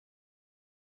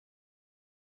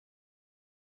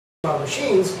our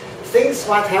machines, things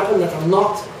might happen that are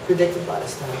not predicted by the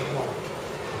standard model.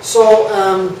 So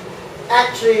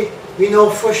actually, we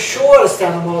know for sure the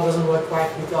standard model doesn't work right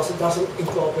because it doesn't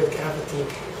incorporate gravity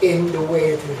in the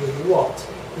way that we really want.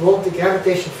 We want the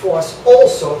gravitation force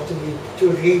also to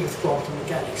agree with quantum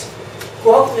mechanics.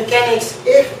 Quantum mechanics,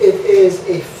 if it is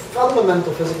a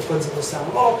fundamental physical principle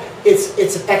standard model,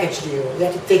 it's a package deal. You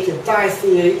have to take the entire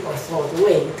theory or throw it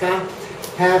away. You can't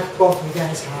have quantum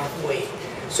mechanics halfway.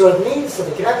 So it means that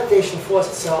the gravitational force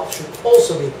itself should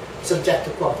also be subject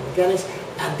to quantum mechanics,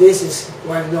 and this is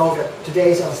where we know that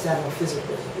today's understanding of physics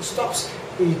stops.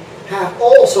 We have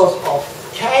all sorts of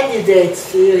candidate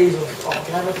theories of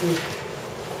gravity.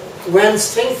 When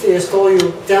string theorists tell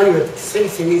you that string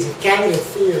theory is a candidate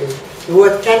theory, the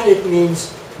word candidate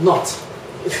means not.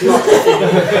 It's not a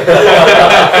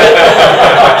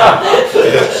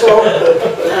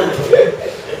theory.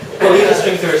 Well, even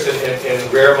string theorists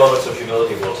in rare moments of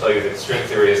humility will tell you that string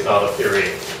theory is not a theory.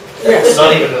 Yes. It's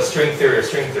not even a string theory of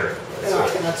string theory.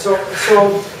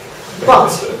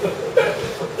 But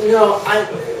you know,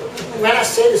 when I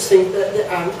say this thing,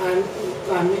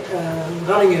 I'm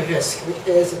running a risk, which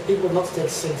is that people not take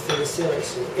string theory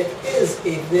seriously. It is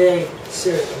a very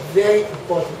serious, a very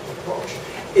important approach.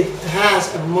 It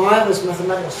has a marvelous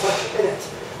mathematical structure in it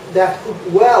that could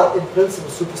well, in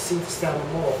principle, supersede the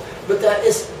standard model. But there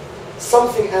is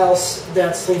something else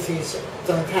that string theory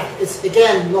doesn't have. It's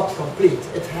again not complete.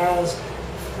 It has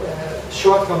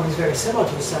shortcomings very similar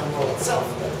to the standard model itself,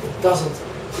 but it doesn't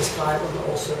describe under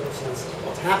all circumstances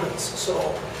what happens. So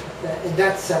in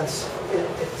that sense,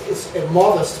 it's a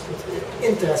modest but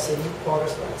interesting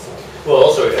progress by itself. Well,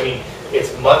 also, I mean,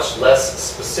 it's much less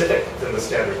specific than the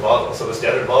standard model. So the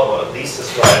standard model at least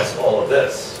describes all of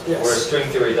this, yes. Whereas string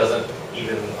theory doesn't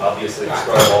even obviously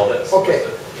describe all this. Okay.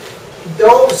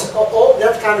 All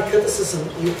that kind of criticism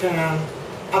you can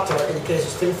utter in the case of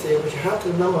string theory, but you have to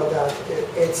remember that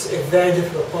it's a very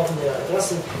difficult problem they are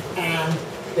addressing, and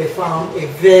they found a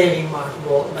very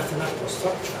remarkable mathematical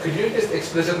structure. Could you just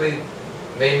explicitly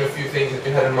name a few things that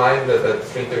you had in mind that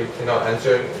string theory cannot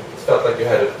answer? It felt like you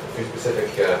had a few specific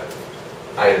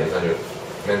items on your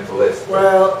mental list.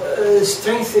 Well,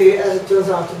 string theory, as it turns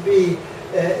out to be,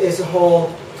 is a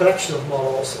whole collection of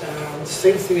models, and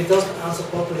string theory doesn't answer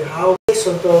properly how six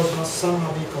of those must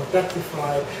somehow be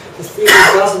compactified. The theory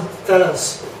doesn't tell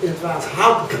us in advance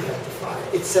how to compactify.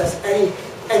 It says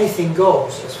anything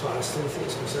goes as far as string theory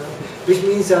is concerned, which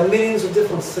means there are millions of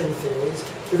different string theories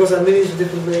because there are millions of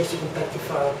different ways to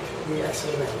compactify the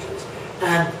axial dimensions.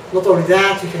 And not only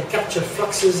that, you can capture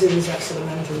fluxes in these axial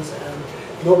dimensions, and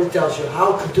nobody tells you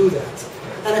how to do that.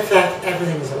 And in fact,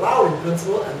 everything is allowed in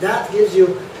principle, and that gives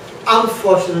you,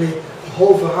 unfortunately, a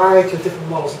whole variety of different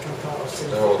models that can come out of string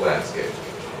theory. The whole landscape.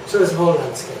 So there's a whole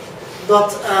landscape.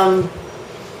 But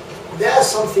there's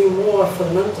something more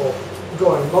fundamental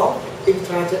going on if you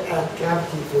try to add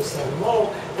gravity to the standard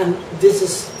model, and this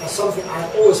is something I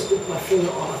always put my finger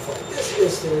on. I thought this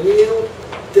is the real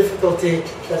difficulty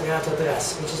that we have to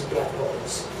address, which is black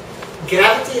holes.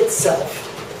 Gravity itself,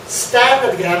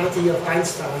 standard gravity of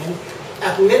Einstein,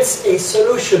 admits a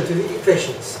solution to the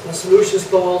equations. The solution is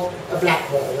called a black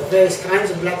hole. There are various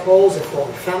kinds of black holes. They're called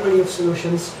a family of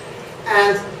solutions.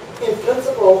 And in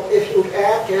principle, if you would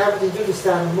add gravity to the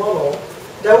standard model,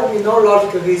 there would be no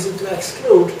logical reason to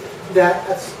exclude that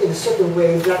in a certain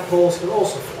way black holes can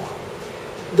also form.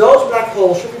 Those black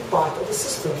holes should be part of the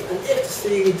system, and if the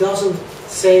theory doesn't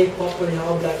say properly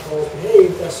how black holes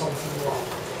behave, there's something wrong.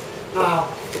 Now,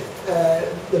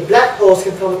 the black holes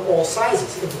can come in all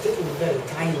sizes, in particular the very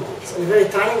tiny ones. And the very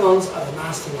tiny ones are the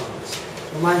nasty ones.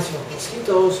 Reminds me of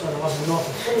mosquitoes. When I was in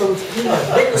northern Finland,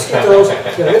 big mosquitoes,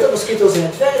 the little mosquitoes,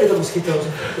 and very little mosquitoes.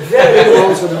 The very little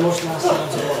ones were the most nasty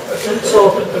ones of all. So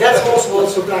that's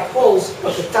also black holes,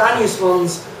 but the tiniest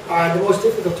ones are the most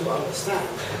difficult to understand.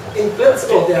 In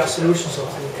principle, they are solutions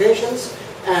of the equations,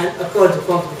 and according to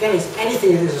quantum mechanics,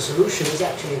 anything that is a solution is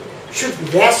actually should be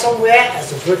there somewhere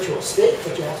as a virtual state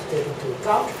that you have to take into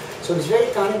account. So these very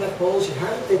tiny black holes, you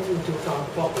have to take into account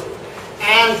properly.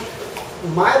 And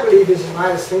my belief is in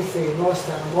either string theory, nor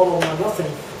standard model, nor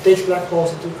nothing, takes black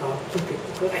holes into account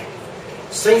completely correctly.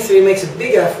 String theory makes a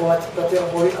big effort, but they are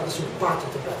only understood part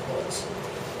of the black holes.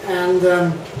 And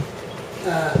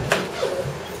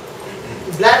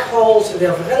black holes, they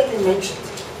have already been mentioned.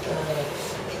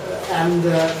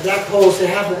 Black holes, they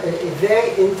have a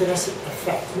very interesting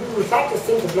effect. We would like to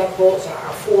think that black holes are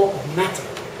a form of matter.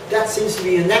 That seems to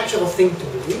be a natural thing to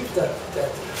believe, that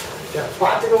there are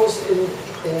particles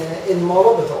in the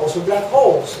model, but also black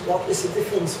holes. What is the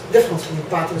difference between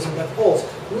particles and black holes?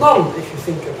 None, if you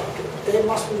think about it. They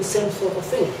must be the same sort of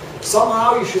thing.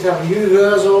 Somehow you should have a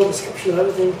universal description of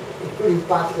everything, including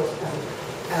particles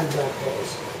and black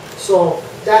holes. So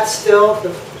that's still the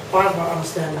part of our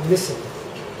understanding missing.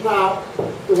 Now,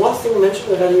 the one thing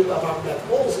mentioned already about black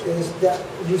holes is that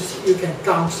you can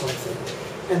count something.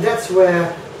 And that's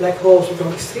where black holes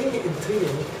become extremely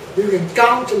intriguing. You can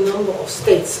count the number of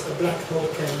states a black hole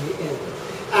can be in.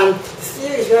 And the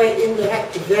theory is very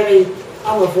indirect, very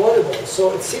unavoidable.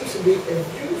 So it seems to be a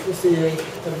beautiful theory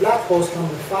that black holes can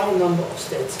define a number of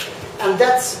states. And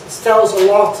that tells a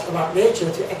lot about nature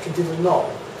that you actually didn't know.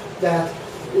 That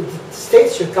the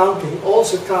states you're counting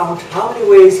also count how many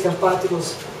ways can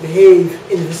particles behave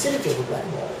in the vicinity of the black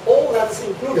hole. All that is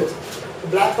included. The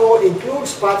black hole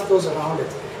includes particles around it.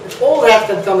 And all that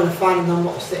can come in a finite number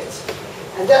of states.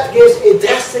 And that gives a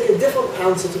drastically different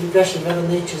answer to the question whether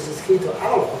nature is discrete or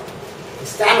analog. The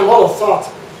standard model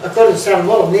thought, according to the standard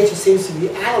model, nature seems to be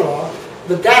analog,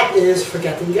 but that is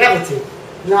forgetting gravity.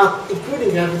 Now, including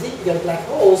gravity, you get black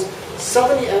holes,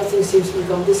 suddenly everything seems to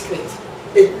become discrete.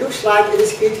 It looks like a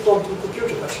discrete quantum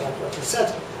computer, much like what you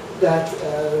said, that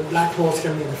black holes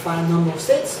can be in a finite number of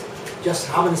states, just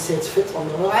how many states fit on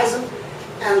the horizon,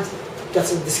 and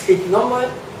that's a discrete number,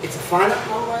 it's a finite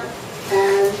number,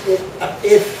 and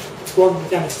if quantum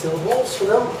mechanics still holds for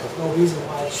them, there's no reason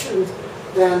why it shouldn't,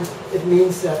 then it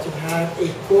means that you have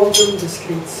a quantum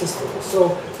discrete system.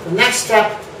 So the next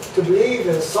step to believe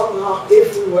is somehow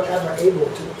if we were ever able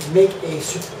to make a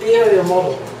superior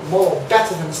model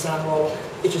better than the standard model,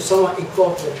 it should somehow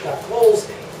incorporate black holes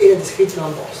in a discrete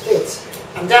number of states.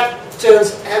 And that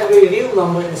turns every real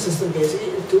number in the system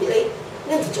basically into an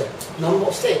integer number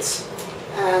of states.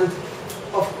 And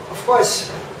of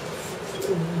course,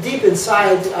 deep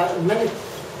inside, many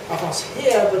of us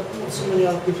here, but not so many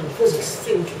other people in physics,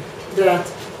 think that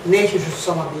nature should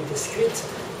somehow be discrete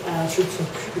and should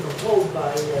be controlled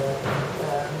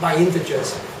by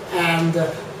integers. And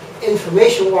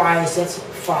information-wise, that's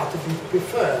far to be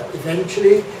preferred.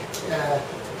 Eventually,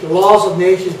 the laws of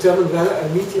nature determine whether a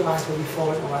meteorite will be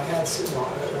falling on our heads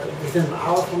within an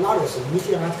hour from now. There's a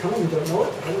meteorite coming, we don't know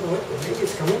it, I don't know it, but maybe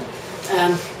it's coming.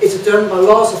 And it's determined by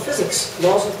laws of physics,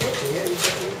 laws of nature. Yeah,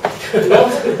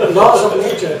 exactly. laws of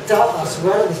nature tell us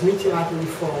whether this meteorite will be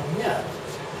falling here.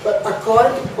 But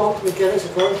according to quantum mechanics,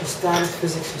 according to standard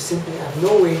physics, we simply have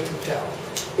no way to tell.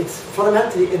 It's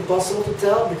fundamentally impossible to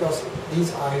tell because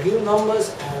these are real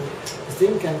numbers and the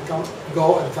thing can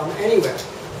go and come anywhere.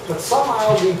 But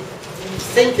somehow we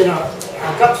think,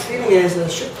 our gut feeling is there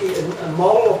should be a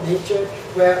model of nature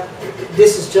where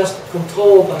this is just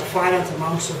controlled by finite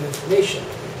amounts of information.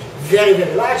 Very,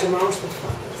 very large amounts, but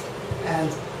finite.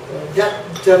 And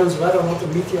that determines whether or not a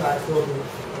meteorite will be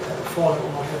falling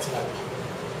on our heads like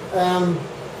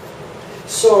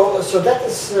so that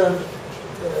is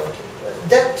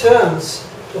that turns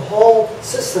the whole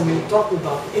system we're talking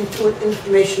about into an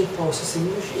information processing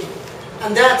machine.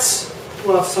 And that's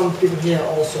what some people here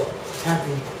also have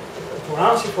been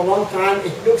pronouncing for a long time.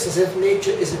 It looks as if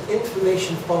nature is an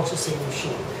information processing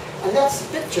machine. And that's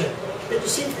the picture that you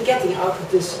seem to be getting out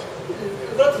of this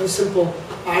relatively simple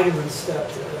arguments that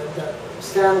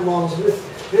standard models with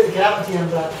gravity and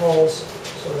black holes,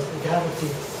 so that the gravity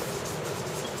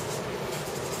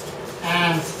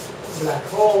and black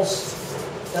holes,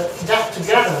 that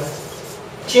together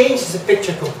changes the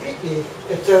picture completely.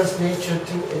 It turns nature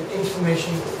to an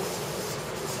information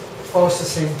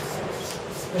processing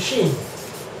machine,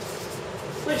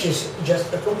 which is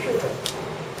just a computer.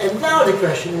 And now the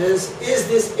question is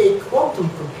this a quantum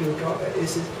computer or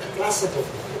is it a classical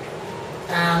computer?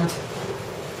 And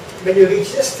when you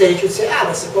reach this stage, you'd say,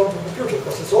 that's a quantum computer,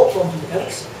 because it's all quantum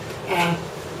mechanics, and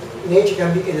nature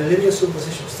can be in a linear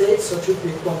superposition state, so it should be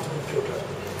a quantum computer.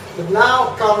 But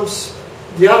now comes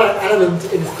the other element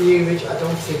in the theory, which I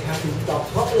don't think has been done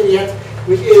properly yet,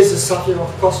 which is the subject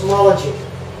of cosmology.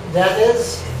 That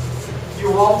is,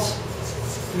 you want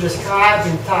to describe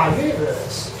the entire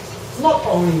universe, not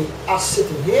only us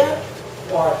sitting here,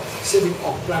 or sitting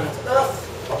on planet Earth,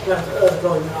 or planet Earth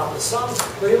going around the sun,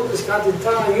 but you want to describe the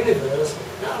entire universe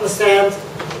and understand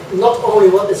not only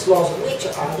what its laws of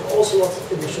nature are, but also what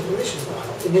its initial conditions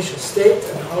are, initial state,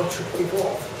 and how it should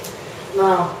evolve.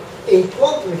 Now, in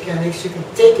quantum mechanics, you can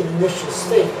take an initial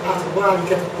state, after a while you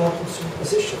get a quantum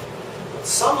superposition. But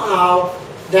somehow,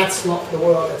 that's not the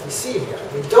world that we see here.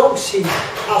 We don't see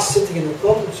us sitting in a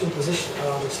quantum superposition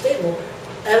around the table.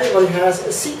 Everybody has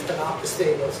a seat around the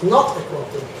table. It's not a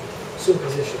quantum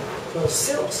superposition. So there's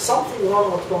still something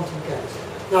wrong with quantum mechanics.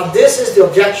 Now, this is the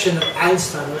objection that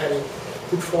Einstein already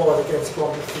put forward against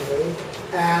quantum theory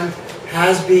and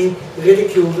has been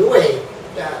ridiculed away.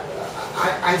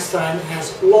 Einstein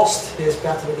has lost his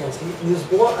battle against Niels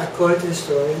Bohr according to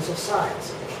historians of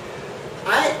science.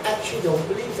 I actually don't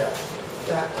believe that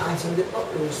Einstein did not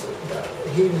lose that.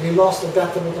 He lost the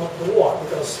battle but not the war,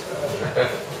 because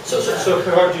So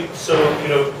Gerard,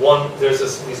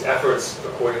 there's these efforts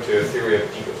according to a theory of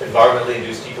environmentally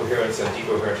induced decoherence and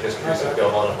decoherent histories of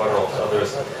Gelman and Butterworth and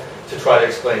others to try to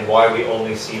explain why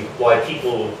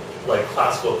people like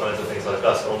classical kinds of things like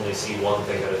us only see one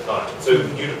thing at a time. So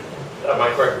am I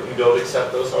correct? You don't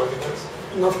accept those arguments?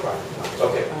 not quite. No.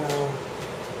 Okay.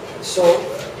 So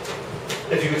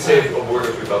if you could say a word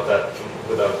or two about that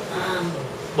without.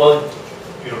 Well,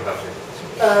 you don't have to.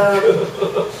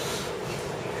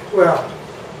 Well,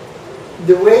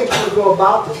 the way to go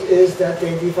about this is that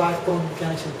they divide quantum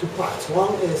mechanics into two parts.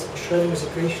 One is Schrödinger's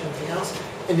equation and everything else,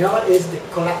 and the other is the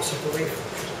collapse of the wave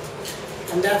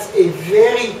function. And that's a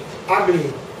very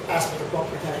ugly aspect of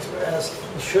quantum mechanics, whereas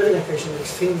the Schrödinger equation is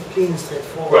extremely clean and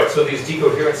straightforward. Right, so these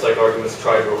decoherence-like arguments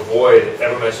try to avoid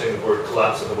ever mentioning the word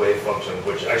collapse of the wave function,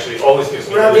 which actually always gives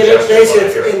me well, the they replace when I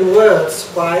hear it in words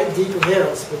by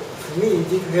decoherence, but for me,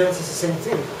 decoherence is the same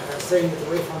thing, saying that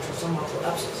the wave function somehow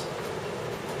collapses.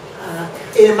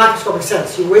 In a microscopic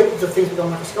sense, you wait until things become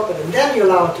microscopic and then you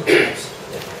allow it to collapse.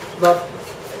 But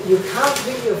you can't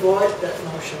really avoid that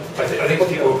notion. I think the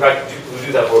people who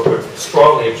do that work would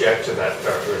strongly object to that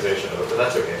characterization of it, but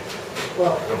that's okay.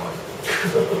 Well, Come on.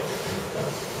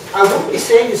 I wouldn't be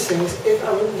saying these things if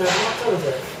I wouldn't have an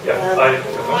alternative. Yeah,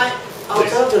 my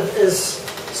alternative is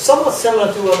somewhat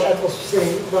similar to what Ed was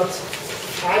saying, but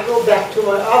I go back to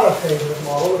my other favorite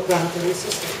model, the planetary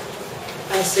system.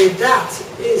 And say that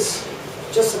is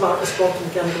just about as quantum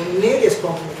mechanical, nearly as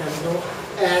quantum mechanical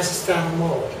as a standard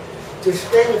model. To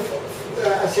explain it,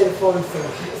 I say the following thing.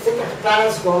 Think of the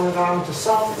planets going around the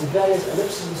sun in various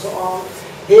ellipses and so on.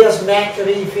 Here's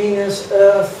Mercury, Venus,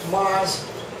 Earth, Mars,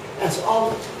 and so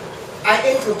on. I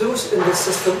introduce in this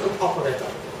system an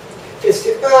operator. It's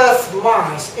the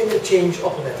Earth-Mars interchange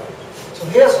operator. So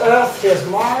here's Earth, here's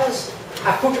Mars.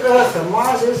 I put Earth where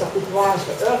Mars is, I put Mars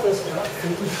where Earth is, and I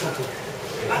can equal.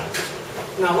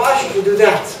 Now, why should you do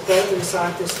that? Apparently,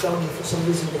 scientists tell me for some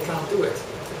reason they can't do it.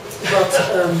 But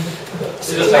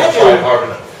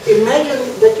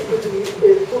imagine that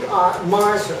you put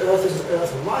Mars where Earth is and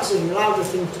Earth where Mars is, and allow the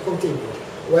thing to continue.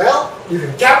 Well, you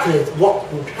can calculate what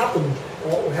would happen.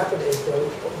 What would happen is they'll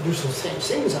do some strange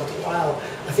things after a while.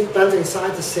 I think planetary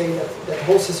scientists say that the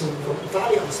whole system would become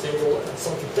entirely unstable and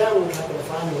something terrible would happen and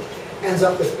finally ends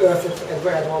up with Earth at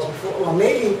where it was before. Well,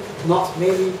 maybe not,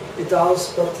 maybe it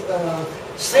does, but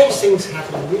strange things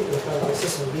happen in the planetary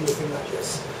system, really a thing like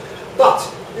this. But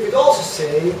you could also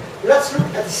say, let's look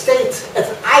at the state, at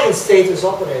an eigenstatus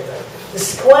operator. The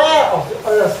square of the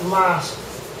Earth-Mars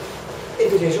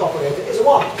interchange operator is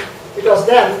 1, because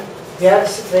then you have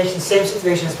the same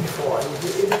situation as before.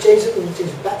 You interchange it, and you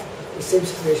change back the same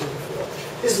situation as before.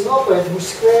 This is an operator whose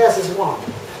squares is 1.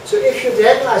 So if you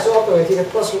diagonalize the operator, you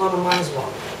get +1 and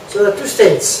 -1. So there are two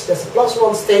states. There's a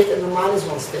 +1 state and a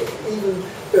 -1 state. Even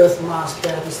Earth-Mars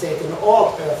parity state and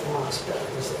odd Earth-Mars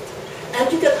parity state.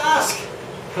 And you can ask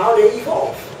how they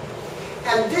evolve.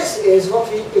 And this is what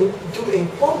we do in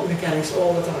quantum mechanics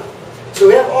all the time. So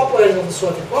we have operators of the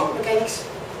sort in quantum mechanics,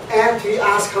 and we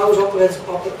ask how those operators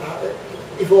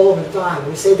evolve in time.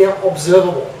 We say they're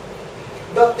observable.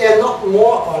 But they're not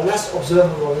more or less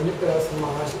observable in the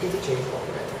Earth-Mars interchange operator.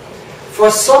 For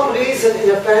some reason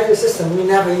in a planetary system, we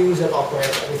never use that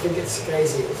operator. We think it's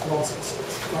crazy, it's nonsense,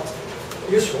 it's not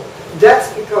useful. That's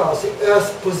because the Earth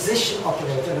position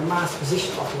operator and the Mars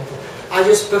position operator are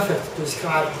just perfect to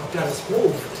describe how planets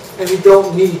move, and we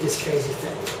don't need this crazy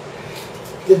thing.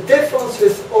 The difference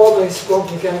with ordinary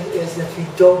quantum mechanics is that we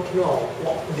don't know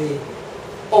what the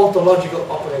ontological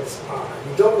operators are.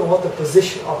 We don't know what the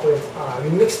position operators are. We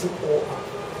mix them all up.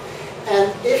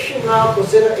 And if you now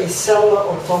consider a cellular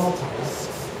automaton,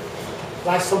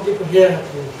 like some people here have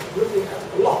been looking at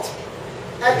a lot,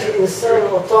 actually in a cellular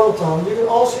automaton you can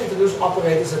also introduce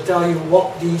operators that tell you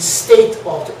what the state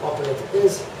of the operator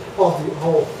is, of the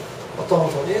whole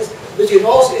automaton is, but you can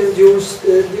also introduce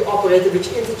the operator which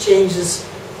interchanges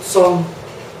some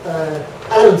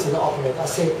elements in the operator. I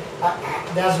say,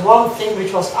 there's one thing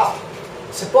which was up.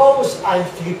 Suppose I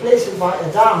replace it by a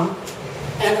down,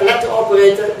 and I let the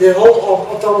operator, the whole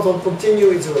automaton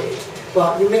continue its way.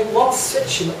 But you make one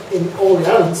switch in all the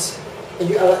elements, and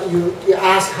you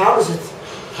ask how does it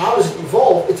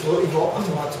evolve? It will evolve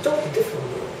automatically totally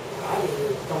differently. It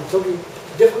will become totally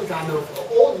different kind of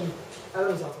all the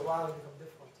elements after a while.